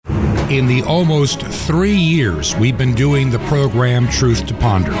in the almost 3 years we've been doing the program Truth to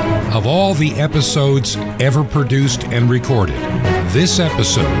Ponder. Of all the episodes ever produced and recorded, this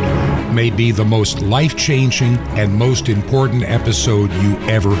episode may be the most life-changing and most important episode you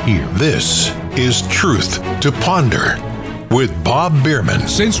ever hear. This is Truth to Ponder with Bob Bierman.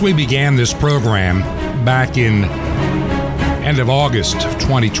 Since we began this program back in end of August of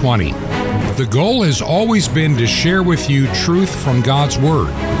 2020, the goal has always been to share with you truth from God's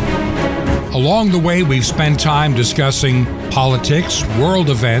Word. Along the way, we've spent time discussing politics, world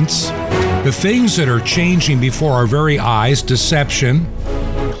events, the things that are changing before our very eyes, deception.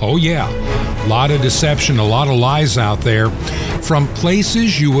 Oh yeah, a lot of deception, a lot of lies out there from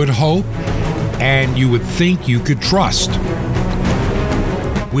places you would hope and you would think you could trust.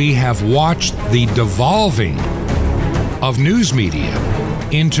 We have watched the devolving of news media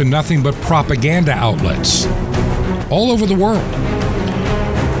into nothing but propaganda outlets all over the world.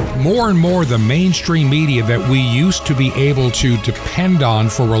 More and more, the mainstream media that we used to be able to depend on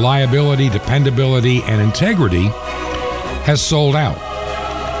for reliability, dependability, and integrity has sold out.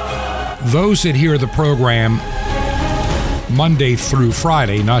 Those that hear the program Monday through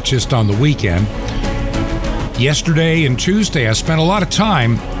Friday, not just on the weekend, yesterday and Tuesday, I spent a lot of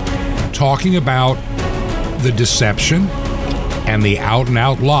time talking about the deception and the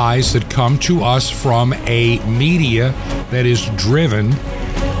out-and-out lies that come to us from a media that is driven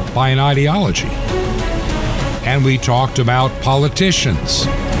by an ideology. And we talked about politicians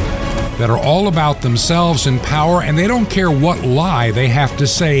that are all about themselves and power, and they don't care what lie they have to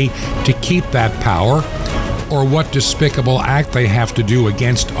say to keep that power or what despicable act they have to do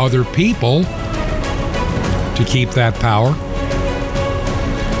against other people to keep that power.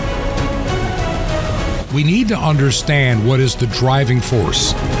 We need to understand what is the driving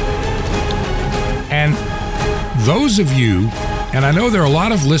force. And those of you, and I know there are a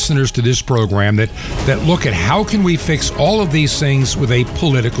lot of listeners to this program that look at how can we fix all of these things with a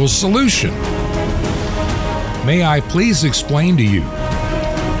political solution. May I please explain to you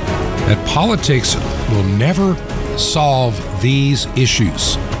that politics will never solve these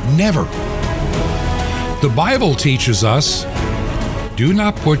issues. Never. The Bible teaches us, do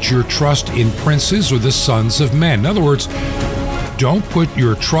not put your trust in princes or the sons of men. In other words, don't put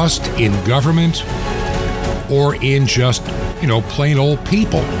your trust in government or in just, plain old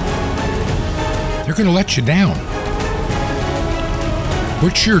people. They're going to let you down.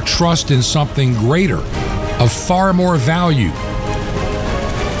 Put your trust in something greater, of far more value.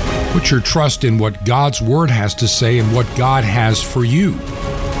 Put your trust in what God's Word has to say and what God has for you.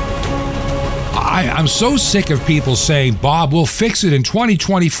 I'm so sick of people saying, Bob, we'll fix it in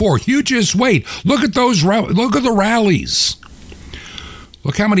 2024. You just wait. Look at the rallies.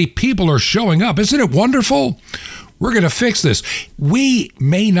 Look how many people are showing up. Isn't it wonderful? We're going to fix this. We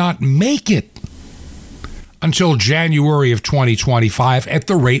may not make it until January of 2025 at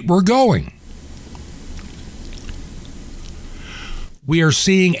the rate we're going. We are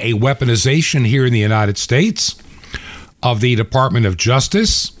seeing a weaponization here in the United States of the Department of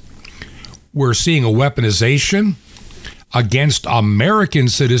Justice. We're seeing a weaponization against American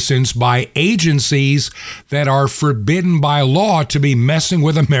citizens by agencies that are forbidden by law to be messing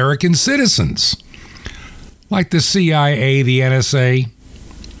with American citizens, like the CIA, the NSA.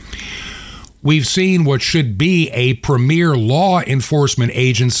 We've seen what should be a premier law enforcement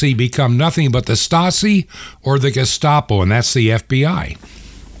agency become nothing but the Stasi or the Gestapo, and that's the FBI.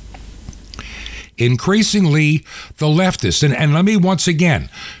 Increasingly, the leftists, and let me once again,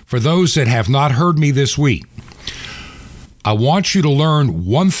 for those that have not heard me this week, I want you to learn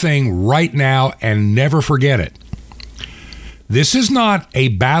one thing right now and never forget it. This is not a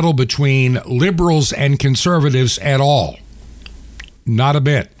battle between liberals and conservatives at all. Not a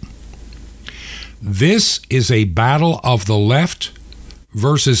bit. This is a battle of the left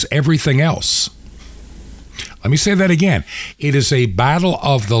versus everything else. Let me say that again. It is a battle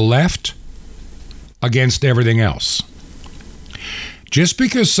of the left against everything else. Just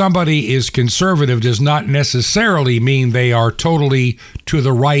because somebody is conservative does not necessarily mean they are totally to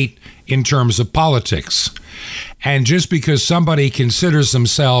the right in terms of politics. And just because somebody considers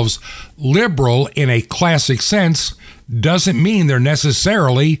themselves liberal in a classic sense doesn't mean they're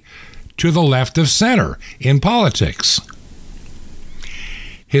necessarily to the left of center in politics.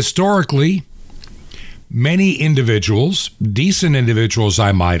 Historically, many individuals, decent individuals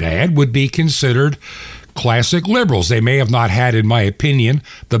I might add, would be considered classic liberals. They may have not had, in my opinion,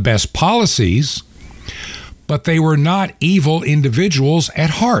 the best policies, but they were not evil individuals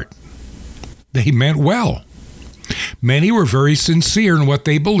at heart. They meant well. Many were very sincere in what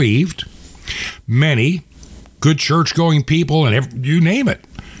they believed. Many good church-going people, and you name it.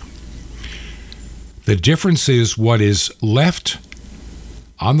 The difference is what is left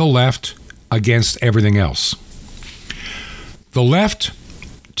on the left against everything else. The left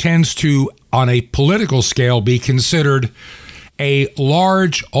tends to, on a political scale, be considered a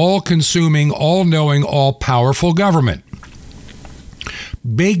large, all-consuming, all-knowing, all-powerful government.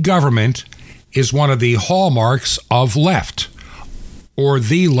 Big government is one of the hallmarks of left, or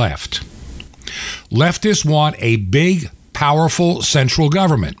the left. Leftists want a big, powerful central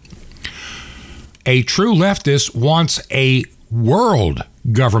government. A true leftist wants a world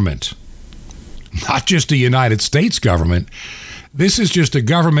government, not just a United States government. This is just a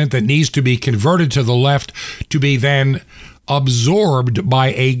government that needs to be converted to the left to be then absorbed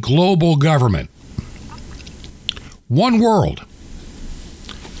by a global government. One world,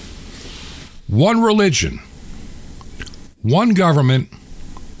 one religion, one government,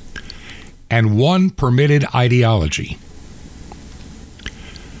 and one permitted ideology.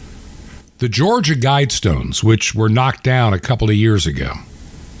 The Georgia Guidestones, which were knocked down a couple of years ago,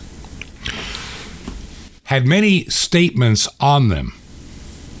 had many statements on them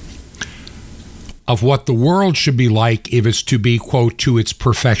of what the world should be like if it's to be, quote, to its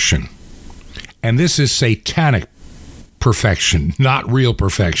perfection. And this is satanic perfection, not real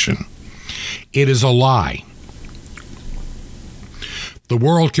perfection. It is a lie. The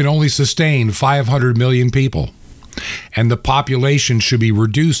world can only sustain 500 million people, and the population should be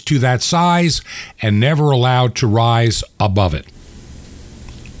reduced to that size and never allowed to rise above it.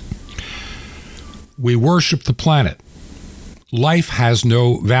 We worship the planet. Life has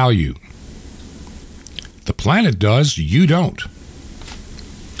no value. The planet does, you don't.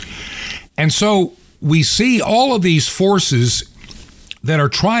 And so we see all of these forces that are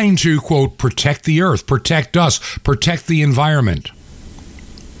trying to, quote, protect the earth, protect us, protect the environment.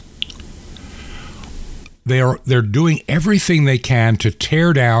 They're doing everything they can to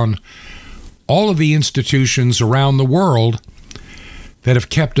tear down all of the institutions around the world that have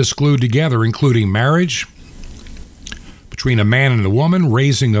kept us glued together, including marriage between a man and a woman,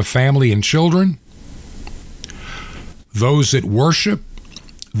 raising a family and children, those that worship,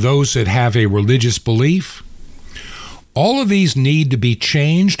 those that have a religious belief. All of these need to be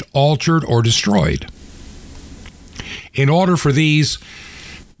changed, altered, or destroyed in order for these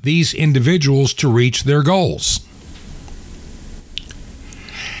individuals to reach their goals.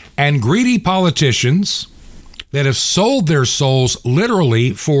 And greedy politicians that have sold their souls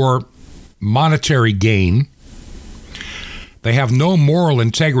literally for monetary gain, they have no moral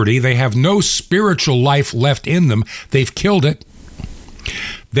integrity, they have no spiritual life left in them, they've killed it,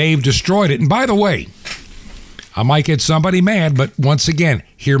 they've destroyed it. And by the way, I might get somebody mad, but once again,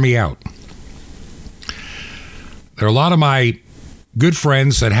 hear me out. There are a lot of my good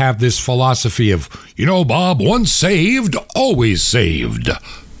friends that have this philosophy of, you know, Bob, once saved, always saved.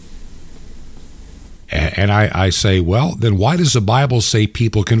 And I say, well, then why does the Bible say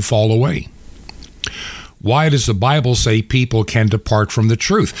people can fall away? Why does the Bible say people can depart from the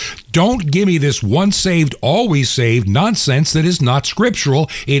truth? Don't give me this once saved, always saved nonsense that is not scriptural.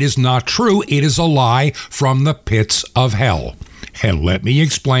 It is not true. It is a lie from the pits of hell. And let me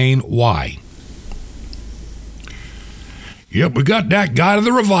explain why. Yep, we got that guy to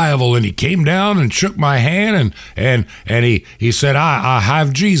the revival, and he came down and shook my hand, and he said, I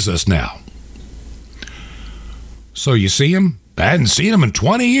have Jesus now. So you see him? I hadn't seen him in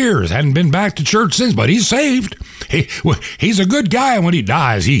 20 years. Hadn't been back to church since, but he's saved. He's a good guy. When he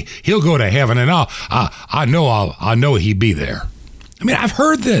dies, he'll go to heaven, and I know he'd be there. I mean, I've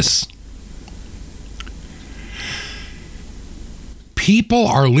heard this. People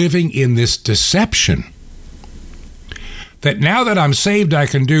are living in this deception that now that I'm saved, I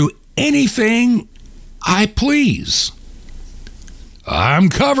can do anything I please. I'm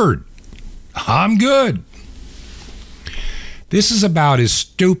covered. I'm good. This is about as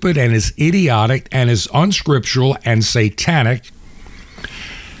stupid and as idiotic and as unscriptural and satanic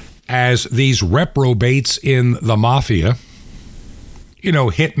as these reprobates in the mafia. You know,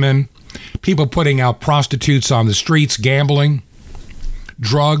 hitmen, people putting out prostitutes on the streets, gambling,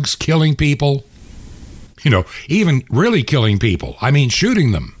 drugs, killing people. You know, even really killing people. I mean,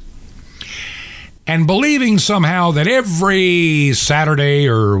 shooting them. And believing somehow that every Saturday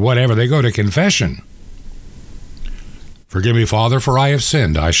or whatever they go to confession. Forgive me, Father, for I have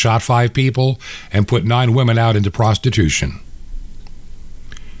sinned. I shot 5 people and put 9 women out into prostitution.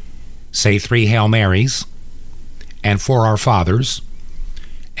 Say 3 Hail Marys and 4 Our Fathers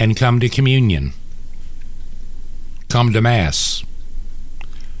and come to communion. Come to Mass.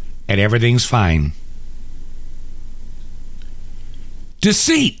 And everything's fine.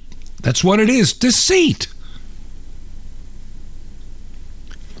 Deceit. That's what it is. Deceit.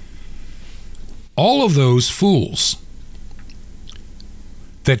 All of those fools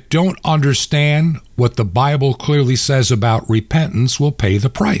that don't understand what the Bible clearly says about repentance will pay the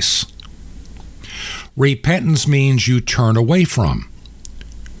price. Repentance means you turn away from.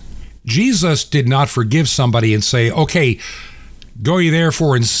 Jesus did not forgive somebody and say, okay, go ye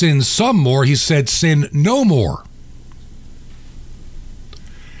therefore and sin some more. He said, sin no more.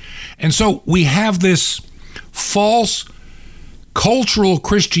 And so we have this false cultural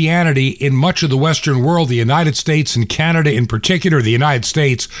Christianity in much of the Western world, the United States and Canada in particular, the United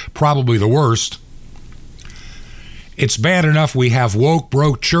States probably the worst. It's bad enough we have woke,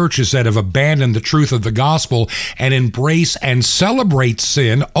 broke churches that have abandoned the truth of the gospel and embrace and celebrate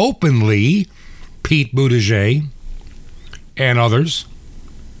sin openly, Pete Buttigieg and others,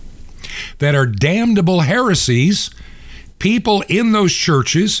 that are damnable heresies, people in those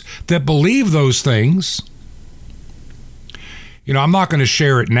churches that believe those things. You know, I'm not going to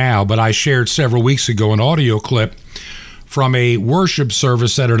share it now, but I shared several weeks ago an audio clip from a worship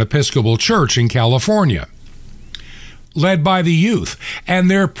service at an Episcopal church in California, led by the youth, and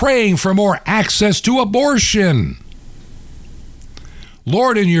they're praying for more access to abortion.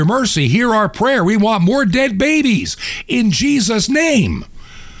 Lord, in your mercy, hear our prayer. We want more dead babies in Jesus' name.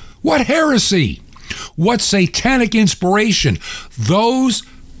 What heresy! What satanic inspiration! Those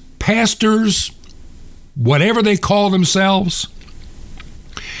pastors, whatever they call themselves,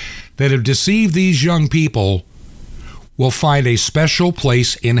 that have deceived these young people will find a special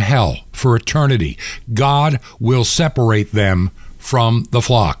place in hell for eternity. God will separate them from the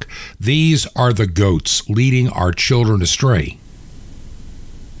flock. These are the goats leading our children astray.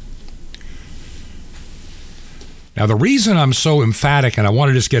 Now, the reason I'm so emphatic, and I want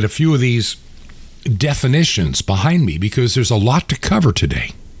to just get a few of these definitions behind me, because there's a lot to cover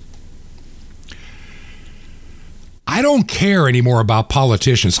today. I don't care anymore about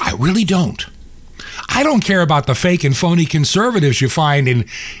politicians. I really don't. I don't care about the fake and phony conservatives you find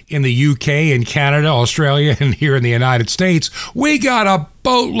in the UK and Canada, Australia, and here in the United States. We got a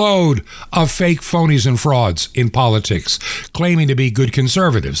boatload of fake phonies and frauds in politics claiming to be good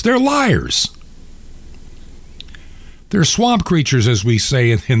conservatives. They're liars. They're swamp creatures, as we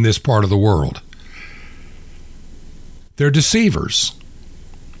say in this part of the world. They're deceivers.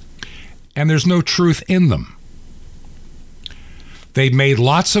 And there's no truth in them. They've made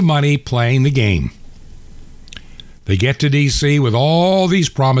lots of money playing the game. They get to D.C. with all these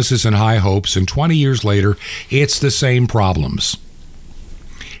promises and high hopes, and 20 years later, it's the same problems.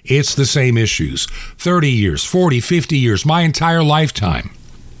 It's the same issues. 30 years, 40, 50 years, my entire lifetime.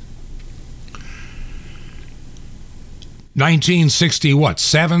 1960, what,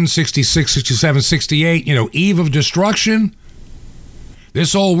 7, 66, 67, 68, eve of destruction.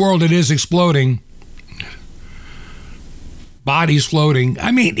 This whole world, it is exploding. Bodies floating.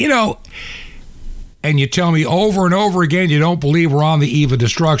 I mean, and you tell me over and over again you don't believe we're on the eve of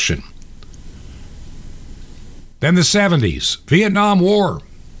destruction. Then the 70s, Vietnam War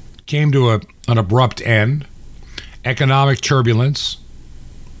came to an abrupt end. Economic turbulence.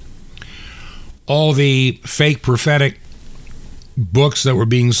 All the fake prophetic books that were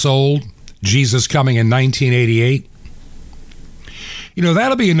being sold. Jesus coming in 1988.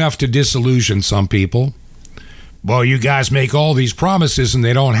 That'll be enough to disillusion some people. Well, you guys make all these promises and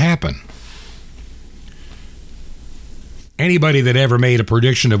they don't happen. Anybody that ever made a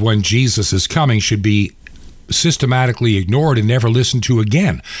prediction of when Jesus is coming should be systematically ignored and never listened to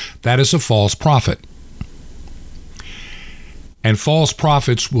again. That is a false prophet. And false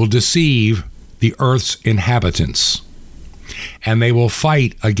prophets will deceive the earth's inhabitants. And they will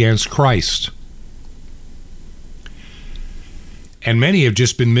fight against Christ. And many have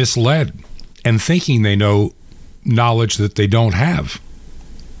just been misled and thinking they know knowledge that they don't have.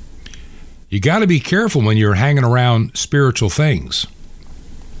 You got to be careful when you're hanging around spiritual things,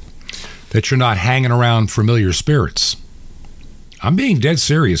 that you're not hanging around familiar spirits. I'm being dead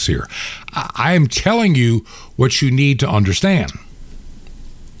serious here. I am telling you what you need to understand.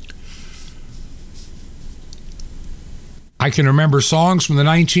 I can remember songs from the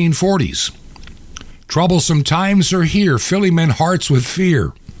 1940s. Troublesome times are here, filling men's hearts with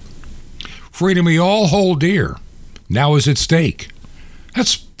fear. Freedom we all hold dear, now is at stake.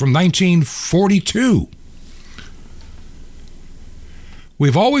 That's from 1942.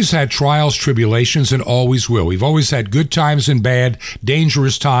 We've always had trials, tribulations, and always will. We've always had good times and bad,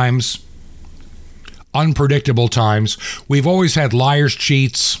 dangerous times, unpredictable times. We've always had liars,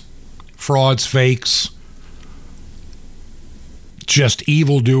 cheats, frauds, fakes, just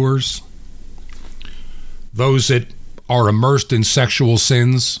evildoers, those that are immersed in sexual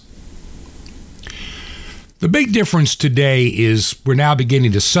sins. The big difference today is we're now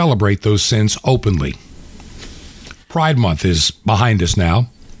beginning to celebrate those sins openly. Pride Month is behind us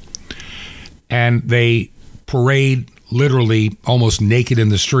now, and they parade literally almost naked in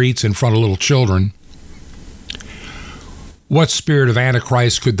the streets in front of little children. What spirit of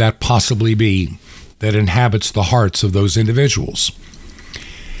Antichrist could that possibly be that inhabits the hearts of those individuals?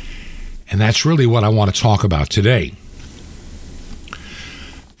 And that's really what I want to talk about today.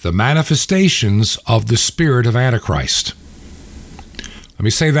 The manifestations of the spirit of Antichrist. Let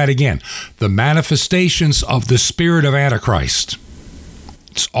me say that again. The manifestations of the spirit of Antichrist.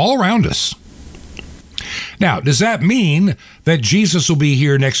 It's all around us. Now, does that mean that Jesus will be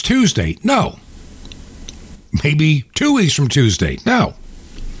here next Tuesday? No. Maybe 2 weeks from Tuesday? No.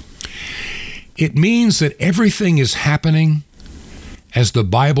 It means that everything is happening as the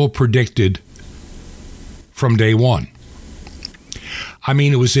Bible predicted from day one. I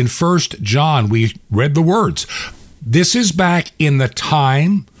mean, it was in 1 John, we read the words. This is back in the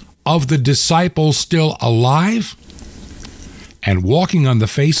time of the disciples still alive and walking on the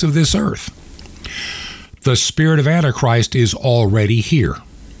face of this earth. The spirit of Antichrist is already here.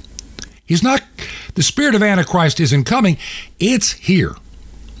 The spirit of Antichrist isn't coming, it's here.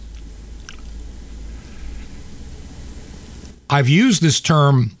 I've used this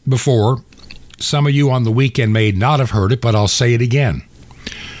term before. Some of you on the weekend may not have heard it, but I'll say it again.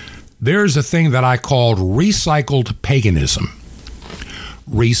 There's a thing that I called recycled paganism.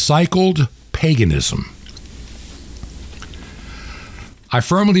 Recycled paganism. I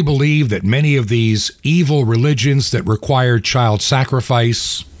firmly believe that many of these evil religions that require child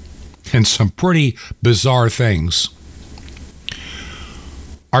sacrifice and some pretty bizarre things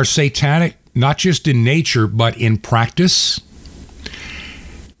are satanic, not just in nature, but in practice.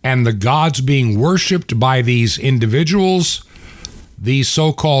 And the gods being worshipped by these individuals, these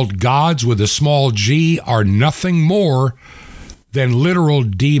so-called gods with a small g, are nothing more than literal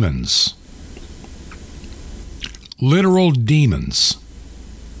demons. Literal demons.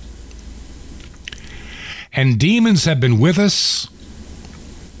 And demons have been with us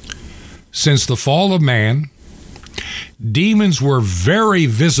since the fall of man. Demons were very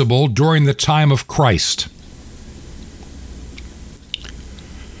visible during the time of Christ.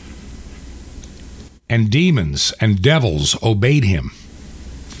 And demons and devils obeyed him.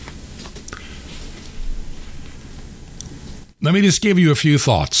 Let me just give you a few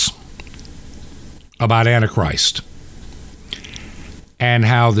thoughts about Antichrist and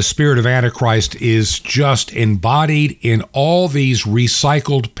how the spirit of Antichrist is just embodied in all these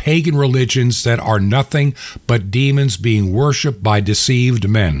recycled pagan religions that are nothing but demons being worshipped by deceived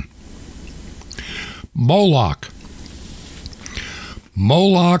men. Moloch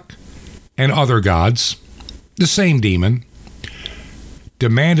and other gods, the same demon,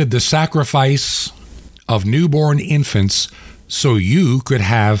 demanded the sacrifice of newborn infants so you could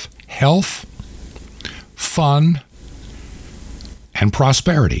have health, fun, and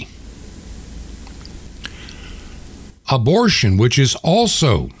prosperity. Abortion, which is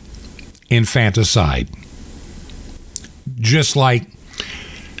also infanticide, just like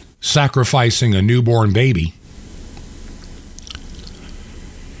sacrificing a newborn baby,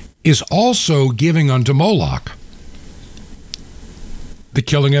 is also giving unto Moloch the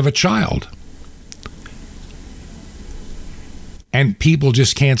killing of a child. And people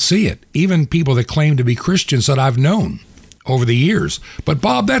just can't see it. Even people that claim to be Christians that I've known over the years. But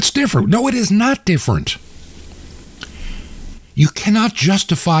Bob, that's different. No, it is not different. You cannot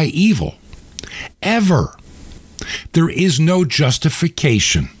justify evil. Ever. There is no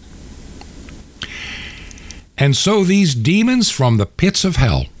justification. And so these demons from the pits of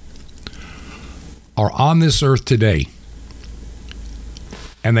hell are on this earth today.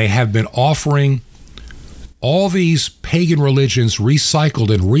 And they have been offering all these pagan religions recycled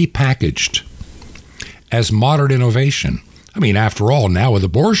and repackaged as modern innovation. I mean, after all, now with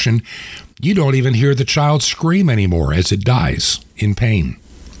abortion, you don't even hear the child scream anymore as it dies in pain.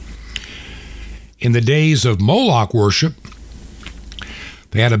 In the days of Moloch worship,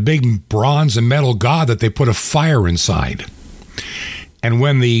 they had a big bronze and metal god that they put a fire inside. And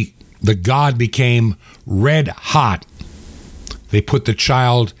when the god became red hot, they put the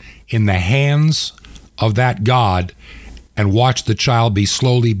child in the hands of that god and watched the child be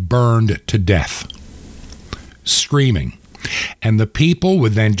slowly burned to death, screaming. And the people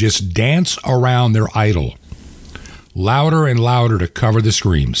would then just dance around their idol, louder and louder to cover the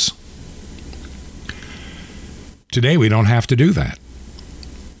screams. Today, we don't have to do that.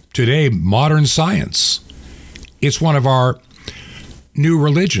 Today, modern science, it's one of our new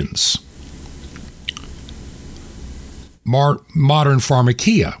religions. modern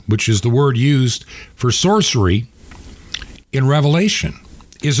pharmakia, which is the word used for sorcery in Revelation,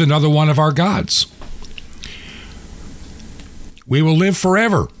 is another one of our gods. We will live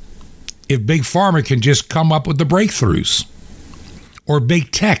forever if Big Pharma can just come up with the breakthroughs, or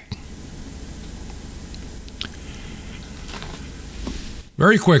Big Tech.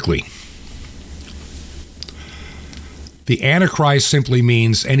 Very quickly, the Antichrist simply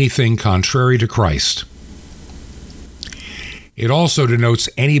means anything contrary to Christ. It also denotes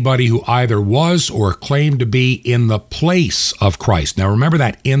anybody who either was or claimed to be in the place of Christ. Now remember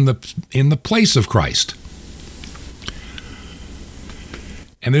that, in the place of Christ.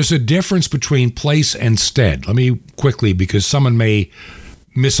 And there's a difference between place and stead. Let me quickly, because someone may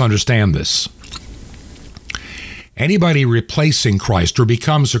misunderstand this. Anybody replacing Christ or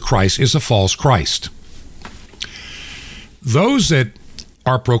becomes a Christ is a false Christ. Those that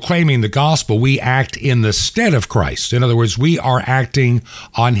are proclaiming the gospel, we act in the stead of Christ. In other words, we are acting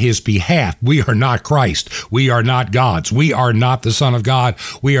on his behalf. We are not Christ. We are not God's. We are not the Son of God.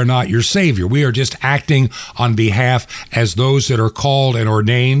 We are not your Savior. We are just acting on behalf as those that are called and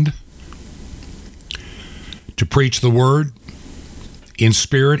ordained to preach the word in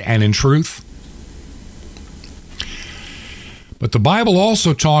spirit and in truth. But the Bible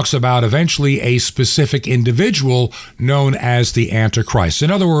also talks about eventually a specific individual known as the Antichrist.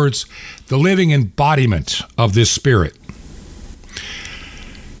 In other words, the living embodiment of this spirit.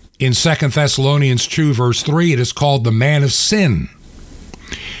 In 2 Thessalonians 2, verse 3, it is called the man of sin.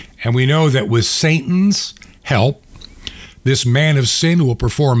 And we know that with Satan's help, this man of sin will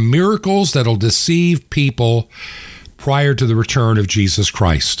perform miracles that will deceive people prior to the return of Jesus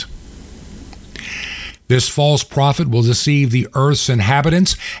Christ. This false prophet will deceive the earth's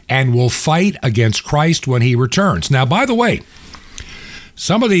inhabitants and will fight against Christ when he returns. Now, by the way,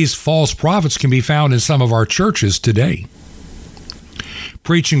 some of these false prophets can be found in some of our churches today,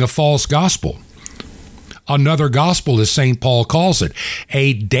 preaching a false gospel. Another gospel, as St. Paul calls it,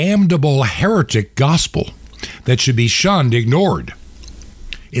 a damnable heretic gospel that should be shunned, ignored.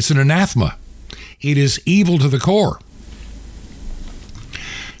 It's an anathema. It is evil to the core.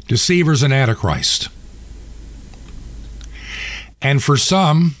 Deceivers and Antichrist. And for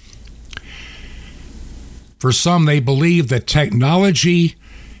some, they believe that technology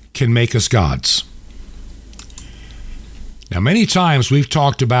can make us gods. Now, many times we've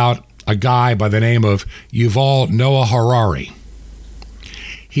talked about a guy by the name of Yuval Noah Harari.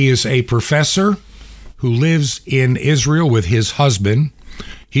 He is a professor who lives in Israel with his husband.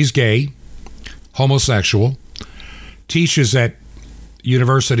 He's gay, homosexual, teaches at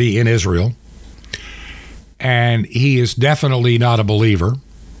university in Israel. And he is definitely not a believer.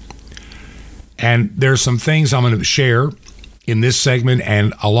 And there's some things I'm going to share in this segment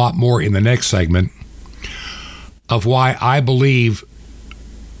and a lot more in the next segment of why I believe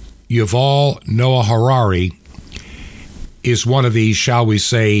Yuval Noah Harari is one of these, shall we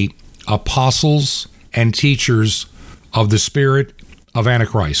say, apostles and teachers of the Spirit of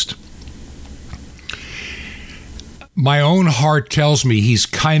Antichrist. My own heart tells me he's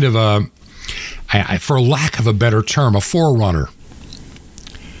kind of a, for lack of a better term, a forerunner.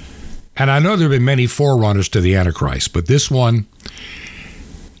 And I know there have been many forerunners to the Antichrist, but this one,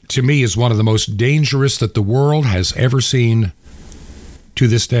 to me, is one of the most dangerous that the world has ever seen to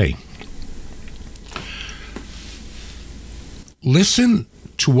this day. Listen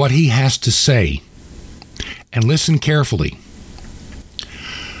to what he has to say, and listen carefully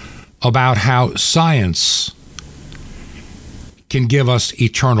about how science can give us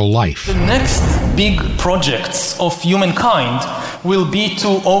eternal life. The next big projects of humankind will be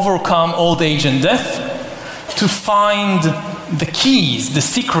to overcome old age and death, to find the keys, the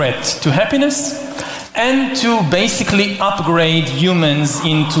secret to happiness, and to basically upgrade humans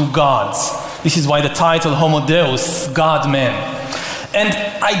into gods. This is why the title Homo Deus, God-Man. And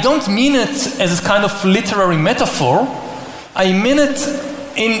I don't mean it as a kind of literary metaphor. I mean it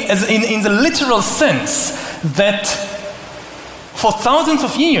in the literal sense that for thousands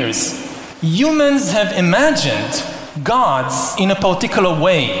of years, humans have imagined gods in a particular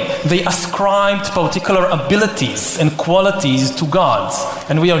way. They ascribed particular abilities and qualities to gods.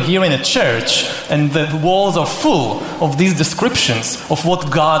 And we are here in a church, and the walls are full of these descriptions of what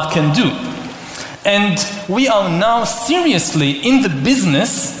God can do. And we are now seriously in the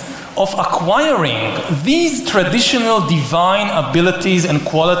business of acquiring these traditional divine abilities and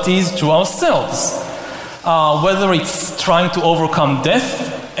qualities to ourselves. Whether it's trying to overcome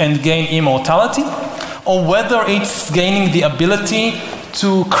death and gain immortality, or whether it's gaining the ability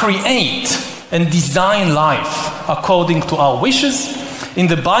to create and design life according to our wishes, In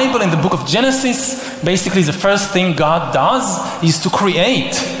the Bible, in the book of Genesis, basically the first thing God does is to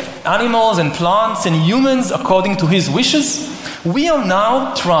create animals and plants and humans according to his wishes. We are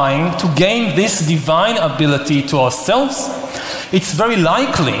now trying to gain this divine ability to ourselves. It's very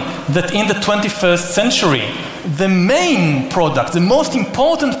likely that in the 21st century, the main product, the most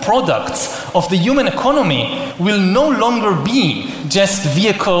important products of the human economy will no longer be just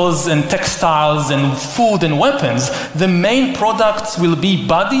vehicles and textiles and food and weapons. The main products will be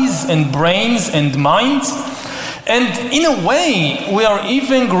bodies and brains and minds. And in a way, we are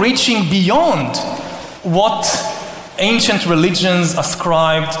even reaching beyond what ancient religions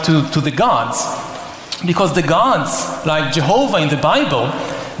ascribed to the gods. Because the gods, like Jehovah in the Bible,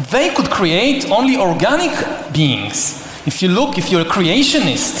 they could create only organic beings. If you're a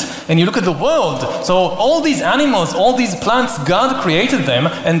creationist and you look at the world, so all these animals, all these plants, God created them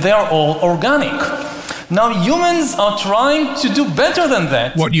and they are all organic. Now humans are trying to do better than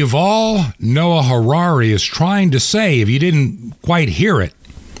that. What Yuval Noah Harari is trying to say, if you didn't quite hear it,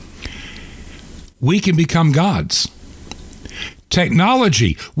 we can become gods.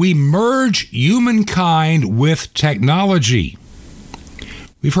 Technology. We merge humankind with technology.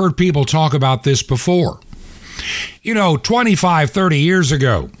 We've heard people talk about this before. 25, 30 years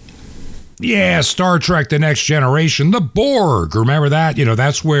ago. Yeah, Star Trek The Next Generation, the Borg. Remember that?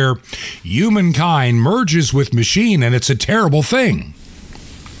 That's where humankind merges with machine, and it's a terrible thing.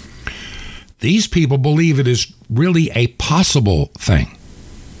 These people believe it is really a possible thing.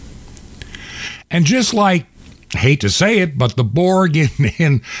 And just like, I hate to say it, but the Borg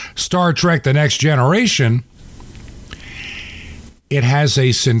in Star Trek The Next Generation, it has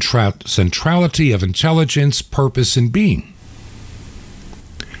a centrality of intelligence, purpose, and being.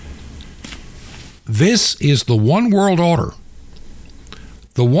 This is the one world order,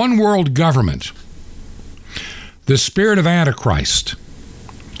 the one world government, the spirit of Antichrist.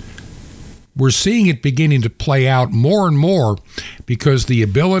 We're seeing it beginning to play out more and more because the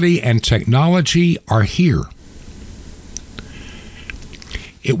ability and technology are here.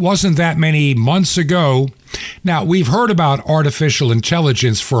 It wasn't that many months ago. Now, we've heard about artificial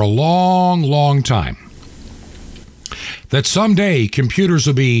intelligence for a long, long time. That someday computers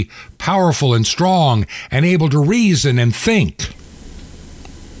will be powerful and strong and able to reason and think.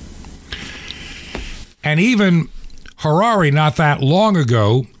 And even Harari, not that long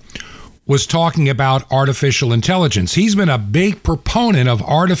ago, was talking about artificial intelligence. He's been a big proponent of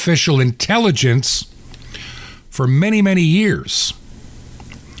artificial intelligence for many, many years.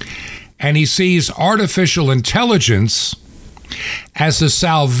 And he sees artificial intelligence as the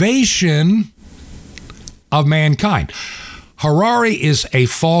salvation of mankind. Harari is a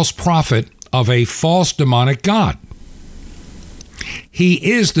false prophet of a false demonic god.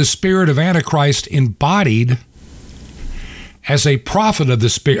 He is the spirit of Antichrist embodied as a prophet of the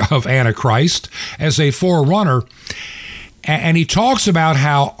spirit of Antichrist, as a forerunner. And he talks about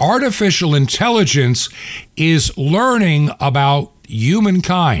how artificial intelligence is learning about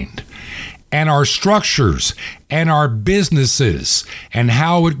humankind and our structures and our businesses and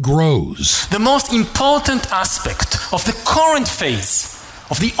how it grows. The most important aspect of the current phase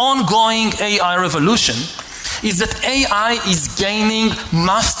of the ongoing AI revolution is that AI is gaining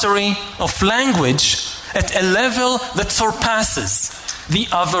mastery of language at a level that surpasses the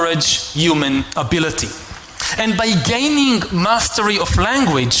average human ability. And by gaining mastery of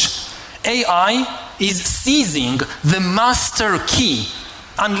language, AI is seizing the master key,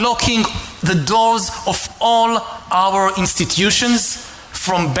 unlocking the doors of all our institutions,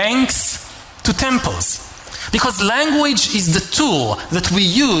 from banks to temples. Because language is the tool that we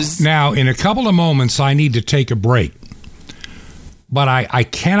use. Now, in a couple of moments, I need to take a break. But I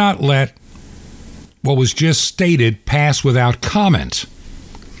cannot let what was just stated pass without comment.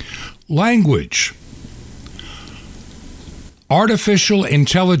 Language. Artificial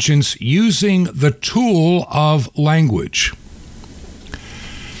intelligence using the tool of language.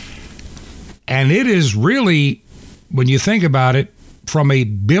 And it is really, when you think about it, from a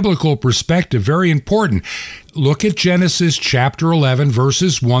biblical perspective, very important. Look at Genesis chapter 11,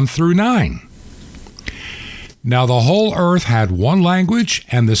 verses 1 through 9. Now the whole earth had one language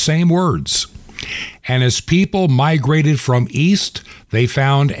and the same words. And as people migrated from east, they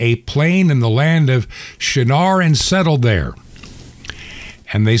found a plain in the land of Shinar and settled there.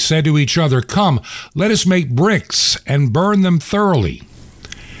 And they said to each other, "Come, let us make bricks and burn them thoroughly."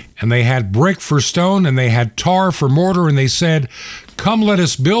 And they had brick for stone, and they had tar for mortar, and they said, "Come, let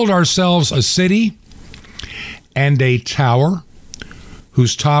us build ourselves a city and a tower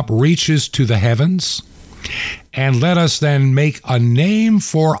whose top reaches to the heavens, and let us then make a name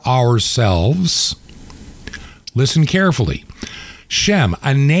for ourselves." Listen carefully. Shem,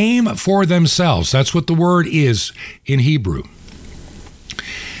 a name for themselves. That's what the word is in Hebrew.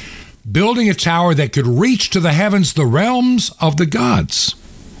 Building a tower that could reach to the heavens, the realms of the gods.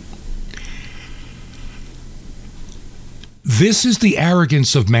 This is the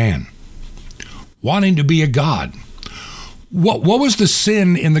arrogance of man, wanting to be a god. What was the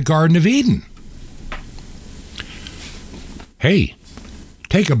sin in the Garden of Eden? Hey,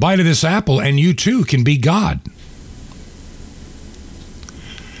 take a bite of this apple and you too can be God.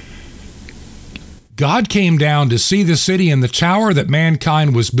 God came down to see the city and the tower that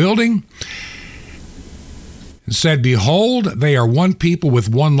mankind was building and said, behold, they are one people with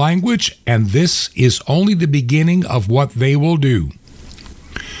one language, and this is only the beginning of what they will do.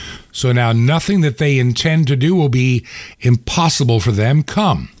 So now nothing that they intend to do will be impossible for them.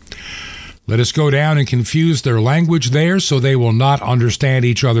 Come, let us go down and confuse their language there so they will not understand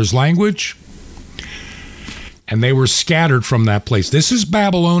each other's language. And they were scattered from that place. This is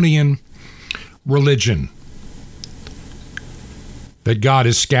Babylonian religion, that God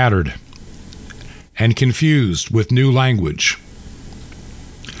is scattered and confused with new language.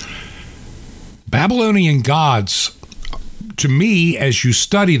 Babylonian gods, to me, as you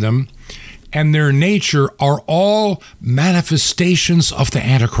study them and their nature, are all manifestations of the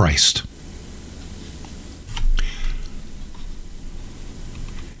Antichrist.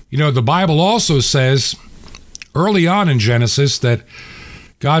 You know, the Bible also says early on in Genesis that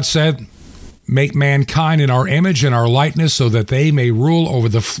God said, make mankind in our image and our likeness so that they may rule over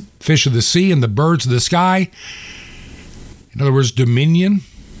the fish of the sea and the birds of the sky. In other words, dominion.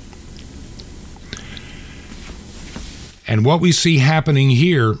 And what we see happening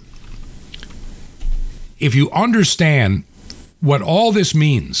here, if you understand what all this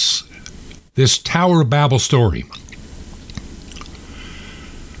means, this Tower of Babel story,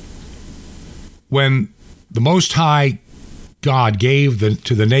 when the Most High God gave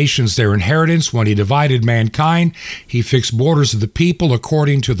to the nations their inheritance, when he divided mankind, he fixed borders of the people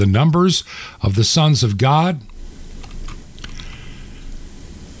according to the numbers of the sons of God.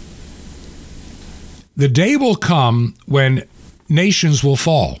 The day will come when nations will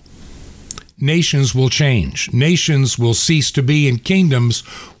fall. Nations will change. Nations will cease to be, and kingdoms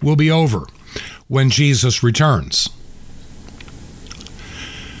will be over when Jesus returns.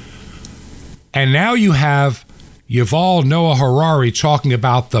 And now you have Yuval Noah Harari talking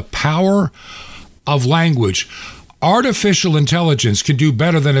about the power of language. Artificial intelligence can do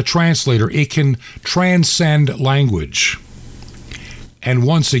better than a translator. It can transcend language. And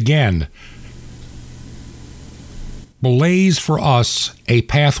once again, blaze for us a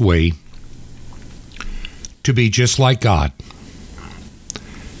pathway to be just like God.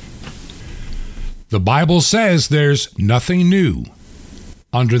 The Bible says there's nothing new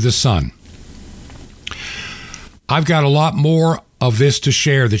under the sun. I've got a lot more of this to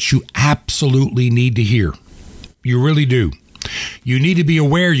share that you absolutely need to hear. You really do. You need to be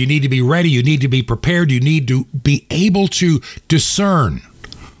aware. You need to be ready. You need to be prepared. You need to be able to discern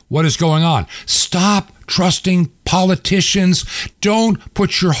what is going on. Stop trusting politicians. Don't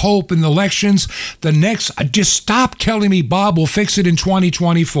put your hope in the elections. Just stop telling me, Bob, we'll fix it in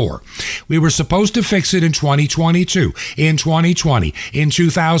 2024. We were supposed to fix it in 2022, in 2020, in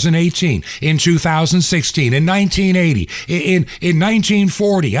 2018, in 2016, in 1980, in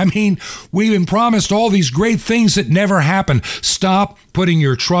 1940. I mean, we've been promised all these great things that never happen. Stop putting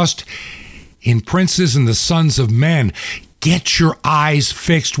your trust in princes and the sons of men. Get your eyes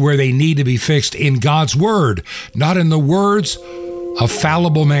fixed where they need to be fixed, in God's word, not in the words of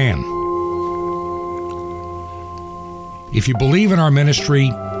fallible man. If you believe in our ministry,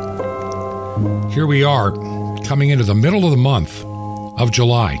 here we are, coming into the middle of the month of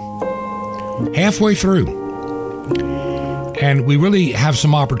July, halfway through. And we really have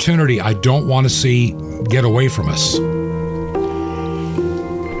some opportunity I don't want to see get away from us.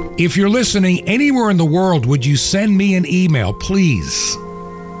 If you're listening anywhere in the world, would you send me an email, please?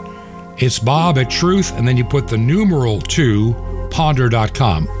 It's Bob@truth, and then you put the numeral 2,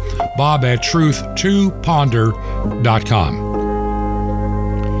 ponder.com. Bob@truth2ponder.com.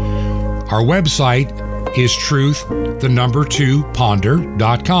 Our website is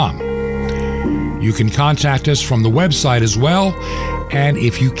truth2ponder.com. You can contact us from the website as well. And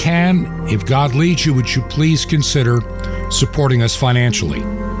if you can, if God leads you, would you please consider supporting us financially?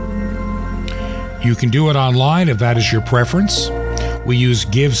 You can do it online if that is your preference. We use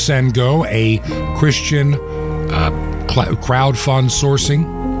Give, Send, Go, a Christian crowdfund sourcing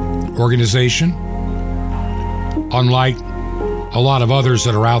organization. Unlike a lot of others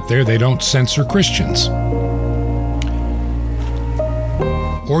that are out there, they don't censor Christians.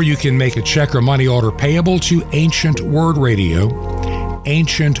 Or you can make a check or money order payable to Ancient Word Radio,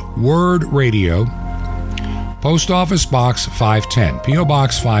 Ancient Word Radio, Post Office Box 510, P.O.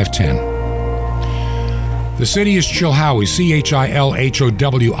 Box 510. The city is Chilhowie,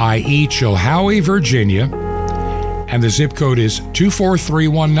 Chilhowie, Chilhowie, Virginia, and the zip code is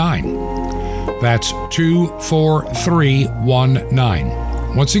 24319. That's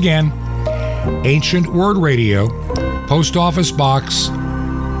 24319. Once again, Ancient Word Radio, Post Office Box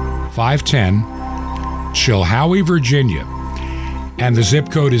 510, Chilhowie, Virginia, and the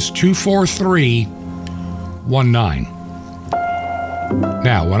zip code is 24319.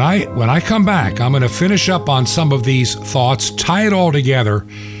 Now, when I come back, I'm going to finish up on some of these thoughts, tie it all together,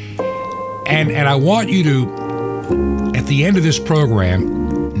 and I want you to, at the end of this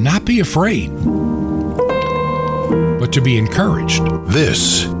program, not be afraid, but to be encouraged.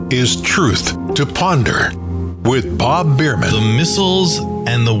 This is Truth to Ponder with Bob Bierman. The missiles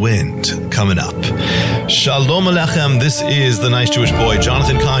and the wind coming up. Shalom Alechem. This is the nice Jewish boy,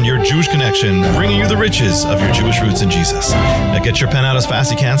 Jonathan Kahn, your Jewish connection, bringing you the riches of your Jewish roots in Jesus. Now get your pen out as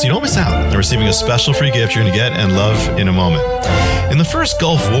fast as you can so you don't miss out on receiving a special free gift you're going to get and love in a moment. In the first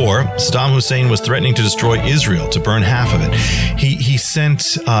Gulf War, Saddam Hussein was threatening to destroy Israel, to burn half of it. He sent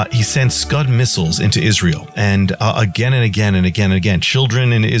Scud missiles into Israel, and again and again and again and again.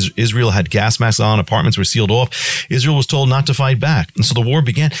 Children in Israel had gas masks on, apartments were sealed off. Israel was told not to fight back, and so the war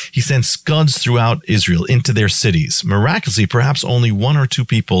began. He sent Scuds throughout Israel into their cities. Miraculously, perhaps only 1 or 2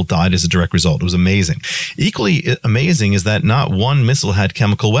 people died as a direct result. It was amazing. Equally amazing is that not one missile had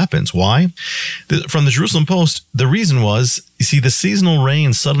chemical weapons. Why? From the Jerusalem Post, the reason was, you see, the seasonal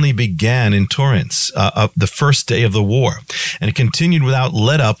rain suddenly began in torrents the first day of the war, and it continued without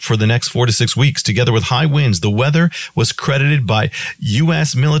let-up for the next 4 to 6 weeks. Together with high winds, the weather was credited by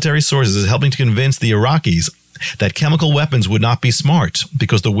U.S. military sources as helping to convince the Iraqis that chemical weapons would not be smart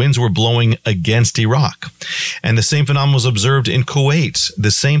because the winds were blowing against Iraq. And the same phenomenon was observed in Kuwait. The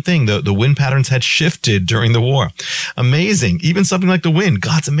same thing. The wind patterns had shifted during the war. Amazing. Even something like the wind.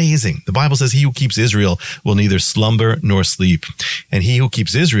 God's amazing. The Bible says he who keeps Israel will neither slumber nor sleep. And he who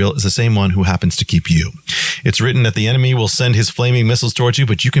keeps Israel is the same one who happens to keep you. It's written that the enemy will send his flaming missiles towards you,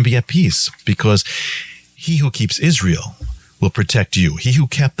 but you can be at peace because he who keeps Israel will protect you. He who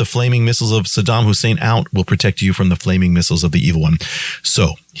kept the flaming missiles of Saddam Hussein out will protect you from the flaming missiles of the evil one.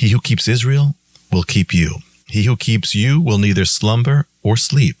 So, he who keeps Israel will keep you. He who keeps you will neither slumber or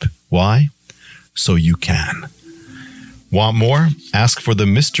sleep. Why? So you can. Want more? Ask for the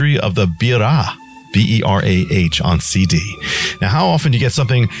mystery of the Birah, B-E-R-A-H, on CD. Now, how often do you get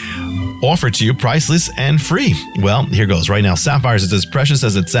something offered to you priceless and free? Well, here goes. Right now, Sapphires is as precious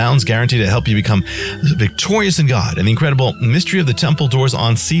as it sounds, guaranteed to help you become victorious in God. And the incredible Mystery of the Temple Doors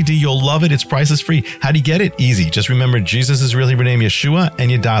on CD. You'll love it. It's priceless free. How do you get it? Easy. Just remember Jesus' real Hebrew name, Yeshua, and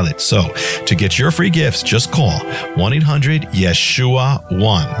you dial it. So, to get your free gifts, just call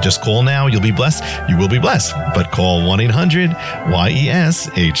 1-800-YESHUA-1. Just call now. You'll be blessed. You will be blessed. But call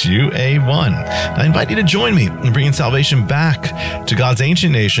 1-800-YESHUA-1. I invite you to join me in bringing salvation back to God's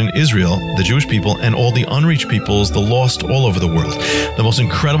ancient nation, Israel, the Jewish people, and all the unreached peoples, the lost all over the world. The most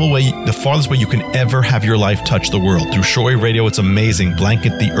incredible way, the farthest way you can ever have your life touch the world. Through shortwave radio, it's amazing.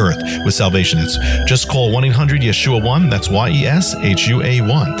 Blanket the earth with salvation. It's just call 1-800-YESHUA-1. That's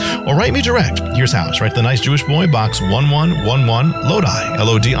YESHUA-1. Or write me direct. Here's how. It's right to the nice Jewish boy, Box 1111, Lodi,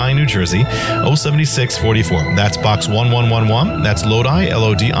 Lodi, New Jersey, 07644. That's Box 1111. That's Lodi,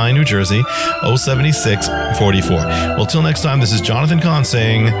 Lodi, New Jersey, 07644. Well, till next time, this is Jonathan Kahn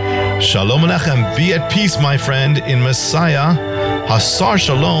saying, Shalom Alechem, be at peace, my friend, in Messiah, Hasar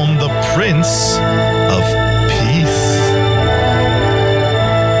Shalom, the Prince of Peace.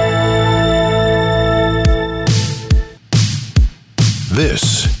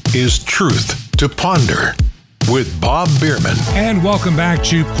 This is Truth to Ponder with Bob Bierman. And welcome back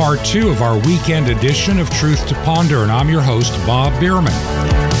to part 2 of our weekend edition of Truth to Ponder, and I'm your host, Bob Bierman.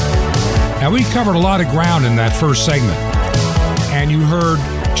 Now, we covered a lot of ground in that first segment, and you heard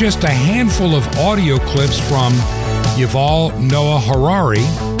just a handful of audio clips from Yuval Noah Harari,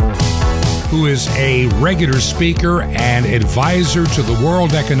 who is a regular speaker and advisor to the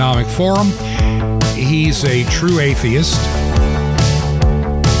World Economic Forum. He's a true atheist,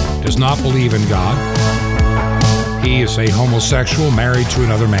 does not believe in God. He is a homosexual married to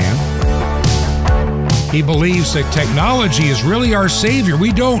another man. He believes that technology is really our savior.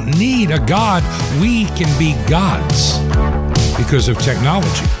 We don't need a God. We can be gods because of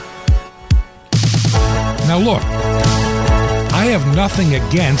technology. Now look, I have nothing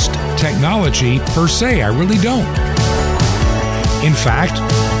against technology per se. I really don't. In fact,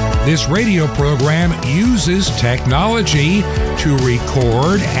 This radio program uses technology to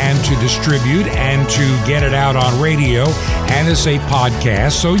record and to distribute and to get it out on radio and as a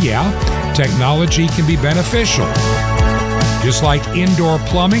podcast. So yeah, technology can be beneficial. Just like indoor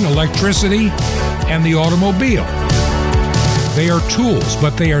plumbing, electricity, and the automobile. They are tools,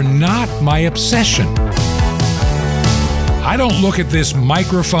 but they are not my obsession. I don't look at this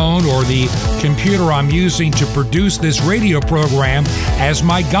microphone or the computer I'm using to produce this radio program as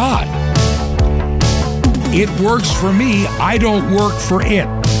my God. It works for me. I don't work for it.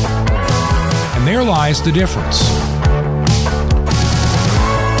 And there lies the difference.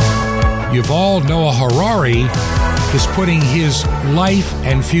 Yuval Noah Harari is putting his life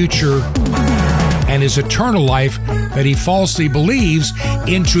and future and his eternal life that he falsely believes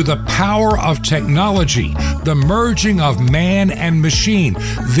into the power of technology, the merging of man and machine.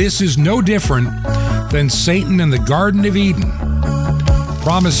 This is no different than Satan in the Garden of Eden,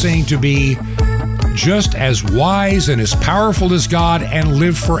 promising to be just as wise and as powerful as God and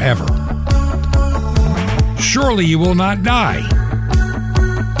live forever. Surely you will not die.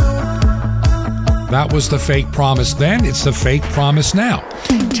 That was the fake promise then. It's the fake promise now.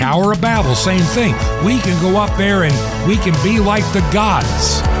 Tower of Babel, same thing. We can go up there and we can be like the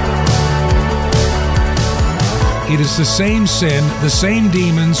gods. It is the same sin, the same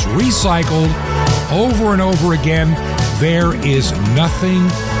demons, recycled over and over again. There is nothing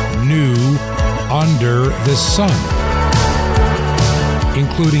new under the sun,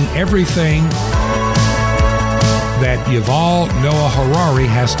 including everything that Yuval Noah Harari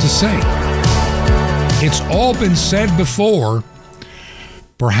has to say. It's all been said before,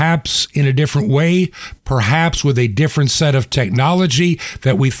 perhaps in a different way, perhaps with a different set of technology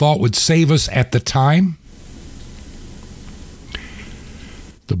that we thought would save us at the time.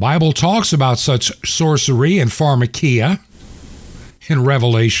 The Bible talks about such sorcery and pharmakia in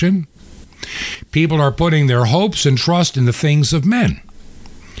Revelation. People are putting their hopes and trust in the things of men.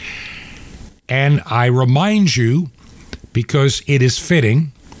 And I remind you, because it is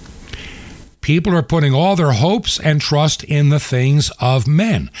fitting, people are putting all their hopes and trust in the things of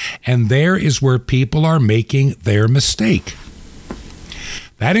men. And there is where people are making their mistake.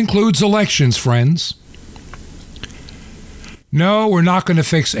 That includes elections, friends. No, we're not going to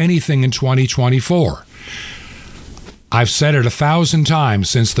fix anything in 2024. I've said it 1,000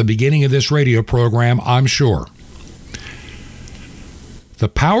 times since the beginning of this radio program, I'm sure. The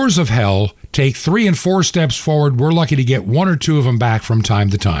powers of hell take 3 and 4 steps forward. We're lucky to get 1 or 2 of them back from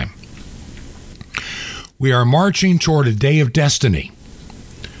time to time. We are marching toward a day of destiny.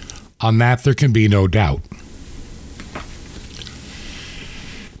 On that, there can be no doubt.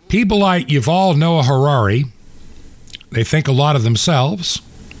 People like Yuval Noah Harari, they think a lot of themselves.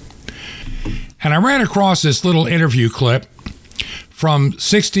 And I ran across this little interview clip from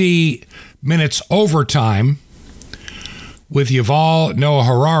 60 Minutes Overtime with Yuval Noah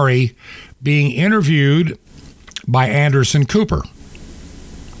Harari being interviewed by Anderson Cooper.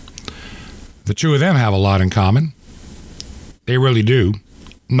 The two of them have a lot in common. They really do.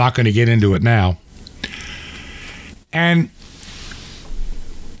 I'm not going to get into it now. And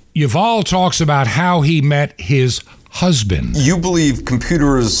Yuval talks about how he met his husband. You believe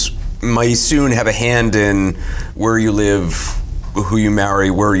computers might soon have a hand in where you live, who you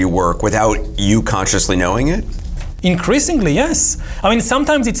marry, where you work, without you consciously knowing it? Increasingly, yes. I mean,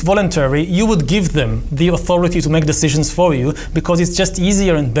 sometimes it's voluntary. You would give them the authority to make decisions for you because it's just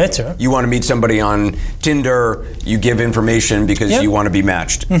easier and better. You want to meet somebody on Tinder, you give information because you want to be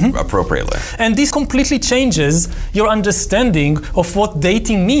matched appropriately. And this completely changes your understanding of what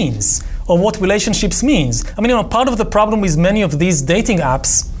dating means or what relationships means. I mean, part of the problem with many of these dating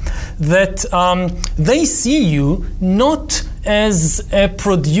apps that they see you not as a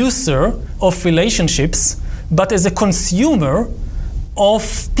producer of relationships, but as a consumer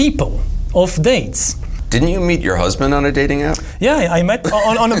of people, of dates. Didn't you meet your husband on a dating app? Yeah, I met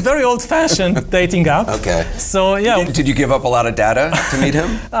on a very old-fashioned dating app. Okay. So yeah. Did you give up a lot of data to meet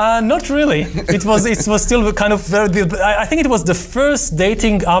him? Not really. It was still kind of very. I think it was the first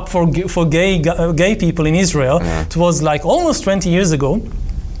dating app for gay people in Israel. It was like almost 20 years ago,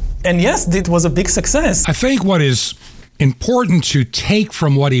 and yes, it was a big success. I think what is important to take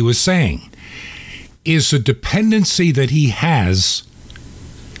from what he was saying is the dependency that he has,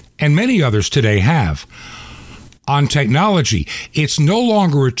 and many others today have, on technology. It's no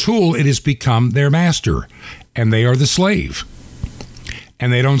longer a tool, it has become their master, and they are the slave.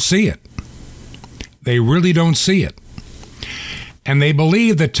 And they don't see it. They really don't see it. And they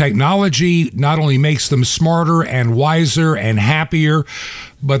believe that technology not only makes them smarter and wiser and happier,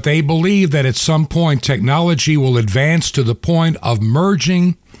 but they believe that at some point technology will advance to the point of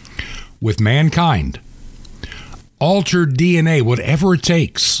merging with mankind, altered DNA, whatever it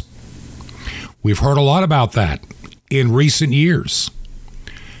takes. We've heard a lot about that in recent years,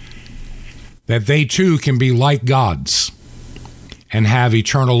 that they too can be like gods and have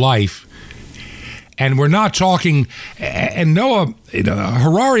eternal life. And we're not talking, and Noah,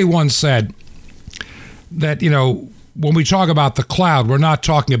 Harari once said that, when we talk about the cloud, we're not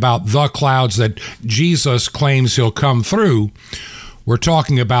talking about the clouds that Jesus claims he'll come through. We're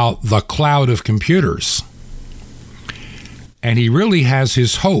talking about the cloud of computers. And he really has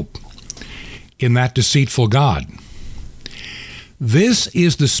his hope in that deceitful God. This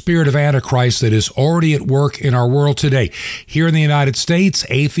is the spirit of Antichrist that is already at work in our world today. Here in the United States,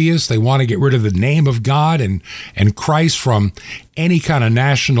 atheists, they want to get rid of the name of God and Christ from any kind of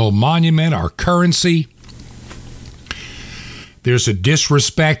national monument or currency. There's a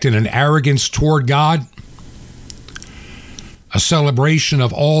disrespect and an arrogance toward God, a celebration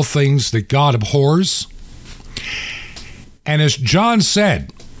of all things that God abhors. And as John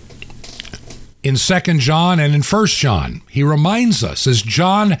said in 2 John and in 1 John, he reminds us, as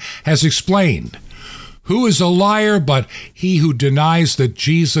John has explained, who is a liar but he who denies that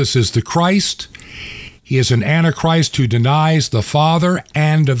Jesus is the Christ? He is an Antichrist who denies the Father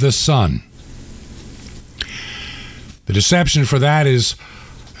and the Son. The deception for that is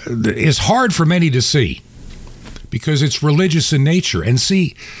hard for many to see because it's religious in nature. And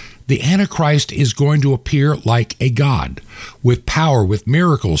see, the Antichrist is going to appear like a god, with power, with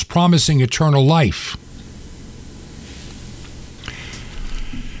miracles, promising eternal life.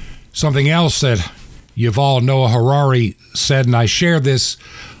 Something else that Yuval Noah Harari said, and I shared this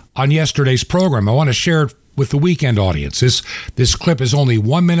on yesterday's program. I want to share it with the weekend audience. This clip is only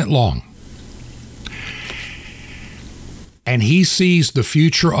 1 minute long. And he sees the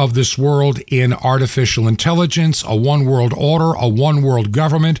future of this world in artificial intelligence, a one-world order, a one-world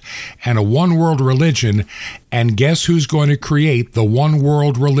government, and a one-world religion. And guess who's going to create the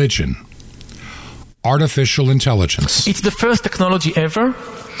one-world religion? Artificial intelligence. It's the first technology ever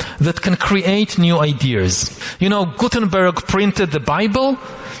that can create new ideas. Gutenberg printed the Bible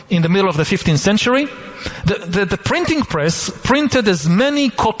in the middle of the 15th century. The printing press printed as many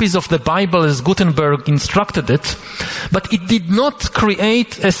copies of the Bible as Gutenberg instructed it, but it did not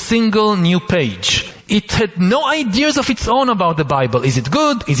create a single new page. It had no ideas of its own about the Bible. Is it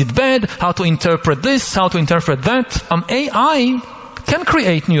good? Is it bad? How to interpret this? How to interpret that? AI can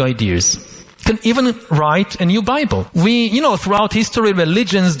create new ideas. Can even write a new Bible. Throughout history,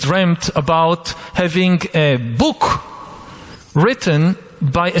 religions dreamt about having a book written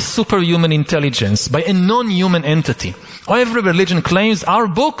by a superhuman intelligence, by a non-human entity. Every religion claims our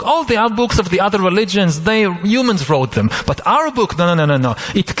book, all the other books of the other religions, humans wrote them. But our book, no.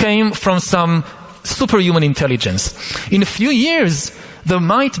 It came from some superhuman intelligence. In a few years, there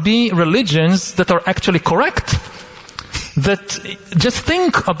might be religions that are actually correct. That just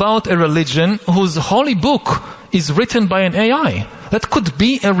think about a religion whose holy book is written by an AI. That could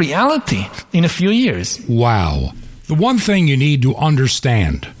be a reality in a few years. Wow. The one thing you need to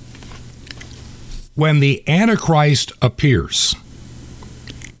understand, when the Antichrist appears,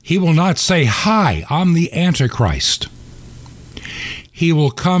 he will not say, "Hi, I'm the Antichrist." He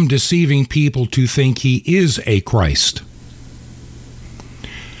will come deceiving people to think he is a Christ.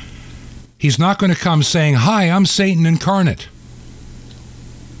 He's not going to come saying, "Hi, I'm Satan incarnate."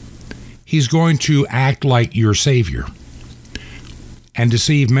 He's going to act like your Savior and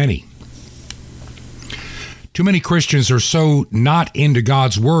deceive many. Too many Christians are so not into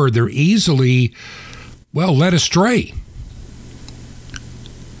God's Word, they're easily, led astray.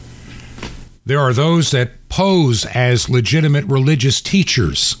 There are those that pose as legitimate religious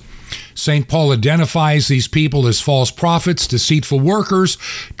teachers. St. Paul identifies these people as false prophets, deceitful workers,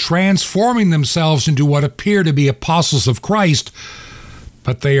 transforming themselves into what appear to be apostles of Christ,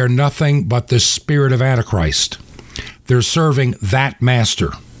 but they are nothing but the spirit of Antichrist. They're serving that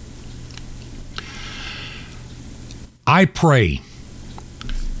master. I pray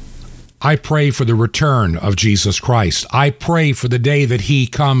for the return of Jesus Christ. I pray for the day that he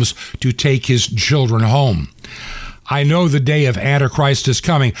comes to take his children home. I know the day of Antichrist is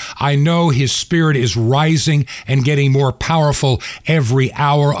coming. I know his spirit is rising and getting more powerful every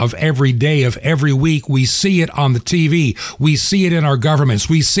hour of every day of every week. We see it on the TV. We see it in our governments.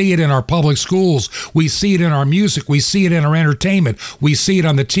 We see it in our public schools. We see it in our music. We see it in our entertainment. We see it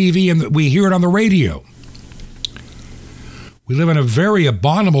on the TV and we hear it on the radio. We live in a very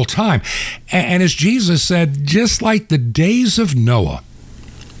abominable time. And as Jesus said, just like the days of Noah,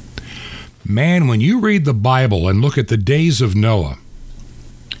 man, when you read the Bible and look at the days of Noah,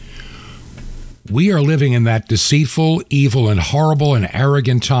 We are living in that deceitful, evil, and horrible and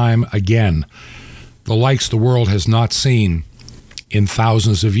arrogant time again, the likes the world has not seen in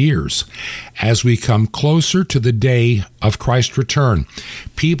thousands of years. As we come closer to the day of Christ's return,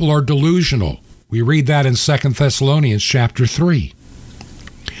 people are delusional. We read that in 2 Thessalonians chapter 3.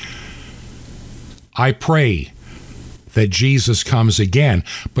 I pray that Jesus comes again,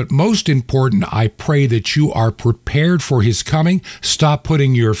 but most important, I pray that you are prepared for his coming. Stop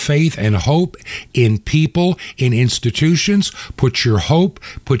putting your faith and hope in people, in institutions. Put your hope,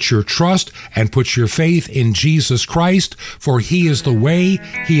 put your trust, and put your faith in Jesus Christ, for he is the way,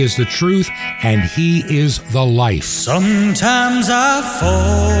 he is the truth, and he is the life. Sometimes I fall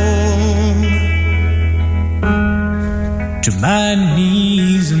to my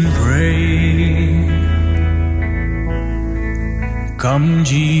knees and pray. Come,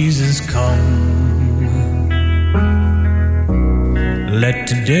 Jesus, come. Let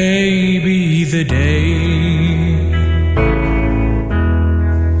today be the day.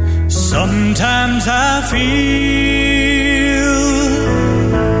 Sometimes I feel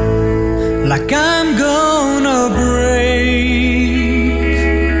like I'm gonna break,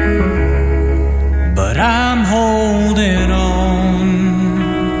 but I'm holding on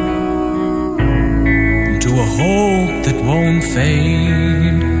to a hope that won't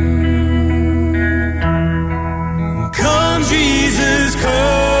fade. Come, Jesus, come.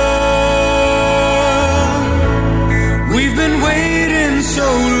 We've been waiting so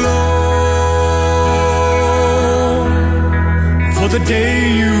long for the day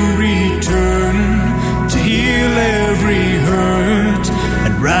you return to heal every hurt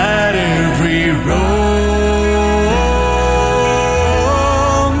and right every wrong.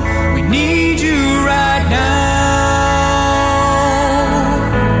 We need you right now.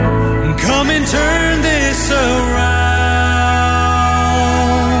 Come and turn this around.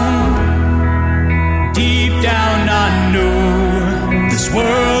 Deep down I know this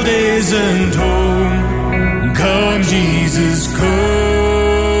world isn't home. Come, Jesus, come.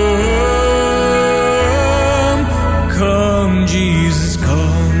 Come, Jesus,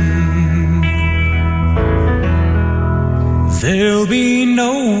 come. There'll be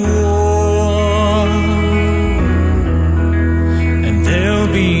no war, and there'll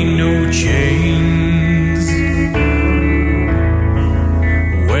be no chains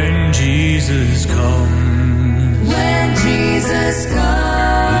when Jesus comes. When Jesus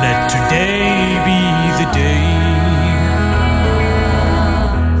comes, let today be the day.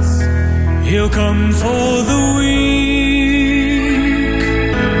 He'll come for the weak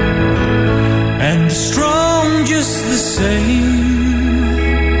and the strong just the same.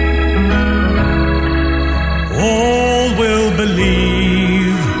 All will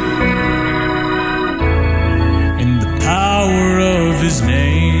believe in the power of his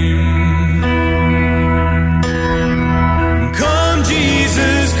name. Come,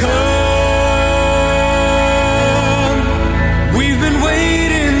 Jesus, come. We've been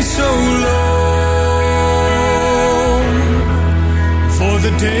waiting so long for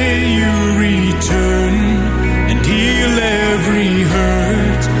the day you return and heal every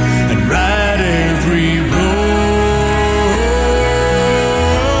hurt and right every wrong.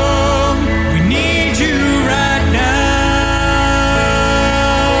 We need you right now.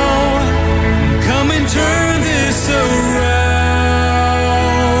 Come and turn this around.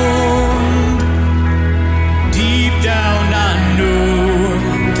 Deep down I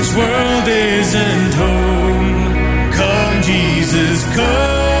know this world isn't home. Come, Jesus,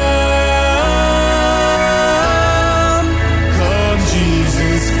 come. Come,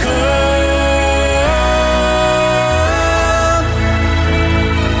 Jesus, come.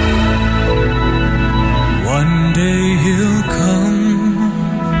 One day he'll come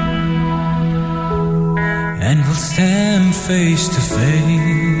and we'll stand face to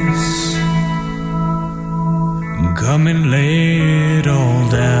face. Come and lay it all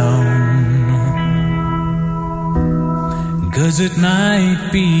down, 'cause it might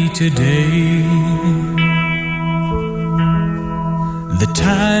be today. The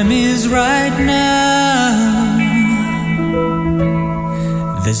time is right now.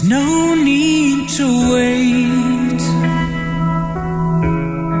 There's no need to wait.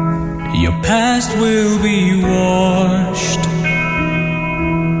 Your past will be washed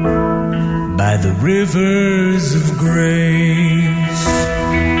by the rivers of grace.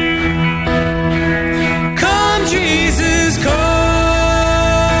 Come, Jesus, come.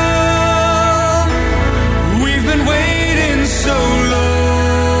 We've been waiting so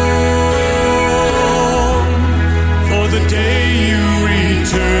long for the day you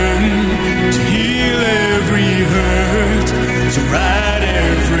return to heal every hurt, to right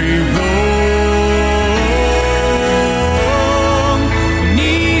every wrong.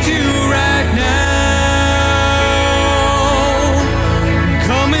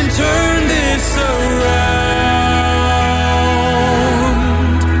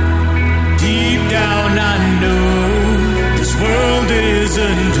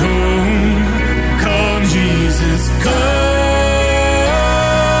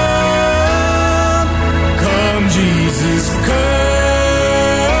 Jesus, come,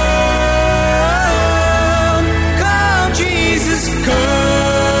 Jesus, come.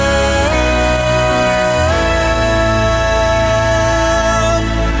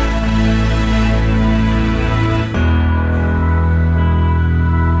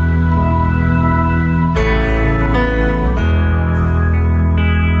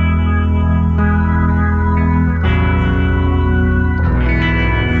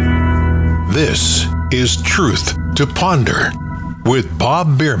 This is Truth to Ponder with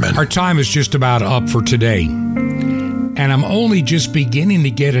Bob Bierman. Our time is just about up for today. And I'm only just beginning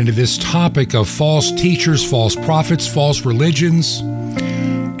to get into this topic of false teachers, false prophets, false religions,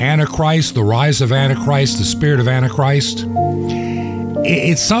 Antichrist, the rise of Antichrist, the spirit of Antichrist.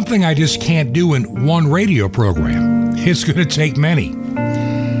 It's something I just can't do in one radio program. It's going to take many.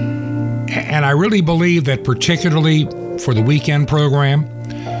 And I really believe that particularly for the weekend program,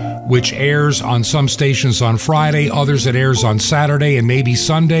 which airs on some stations on Friday, others it airs on Saturday and maybe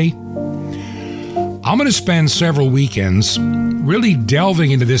Sunday, I'm going to spend several weekends really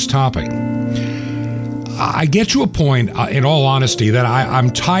delving into this topic. I get to a point, in all honesty, that I'm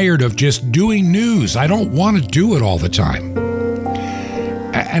tired of just doing news. I don't want to do it all the time.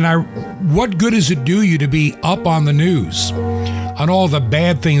 And what good does it do you to be up on the news, on all the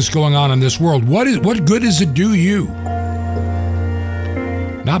bad things going on in this world? What good does it do you?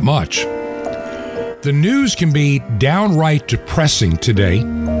 Not much. The news can be downright depressing today.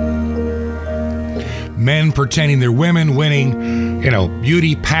 Men pretending they're women, winning,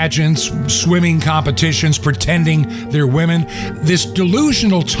 beauty pageants, swimming competitions, pretending they're women. This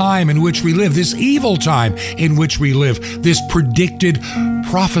delusional time in which we live, this evil time in which we live, this predicted,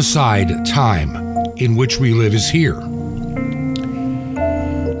 prophesied time in which we live is here.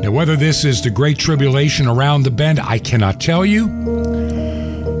 Now, whether this is the Great Tribulation around the bend, I cannot tell you.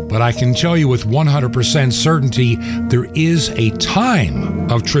 But I can tell you with 100% certainty, there is a time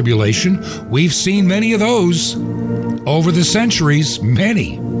of tribulation. We've seen many of those over the centuries,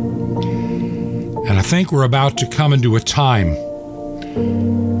 many. And I think we're about to come into a time,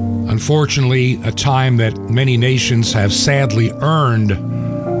 unfortunately, a time that many nations have sadly earned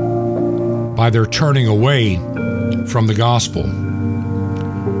by their turning away from the gospel.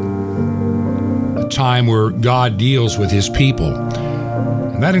 A time where God deals with his people.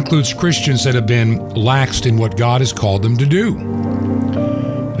 That includes Christians that have been laxed in what God has called them to do.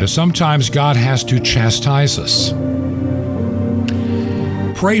 Now, sometimes God has to chastise us.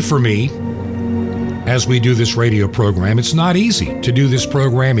 Pray for me as we do this radio program. It's not easy to do this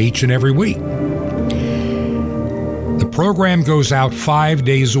program each and every week. The program goes out 5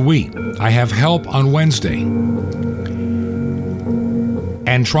 days a week. I have help on Wednesday.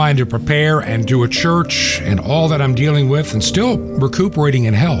 And trying to prepare and do a church and all that I'm dealing with and still recuperating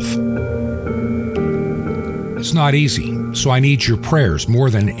in health. It's not easy, so I need your prayers more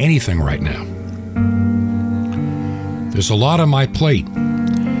than anything right now. There's a lot on my plate,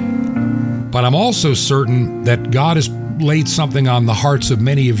 but I'm also certain that God has laid something on the hearts of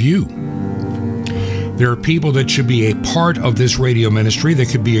many of you. There are people that should be a part of this radio ministry that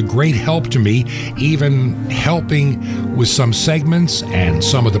could be a great help to me, even helping with some segments and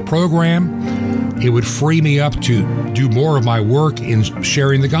some of the program. It would free me up to do more of my work in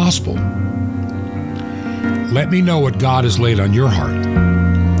sharing the gospel. Let me know what God has laid on your heart.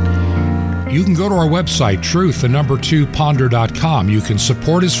 You can go to our website, truth2ponder.com. You can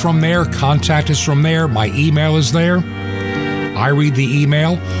support us from there, contact us from there. My email is there. I read the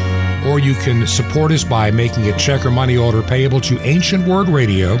email. Or you can support us by making a check or money order payable to Ancient Word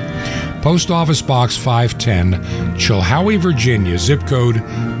Radio, Post Office Box 510, Chilhowie, Virginia, zip code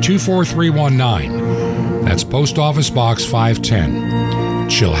 24319. That's Post Office Box 510,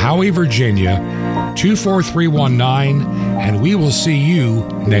 Chilhowie, Virginia, 24319, and we will see you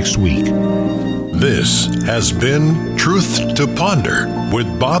next week. This has been Truth to Ponder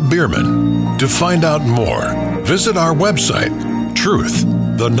with Bob Bierman. To find out more, visit our website,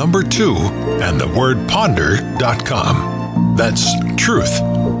 truth2ponder.com. That's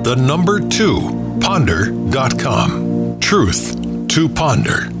truth2ponder.com. Truth to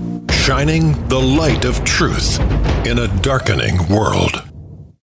Ponder, shining the light of truth in a darkening world.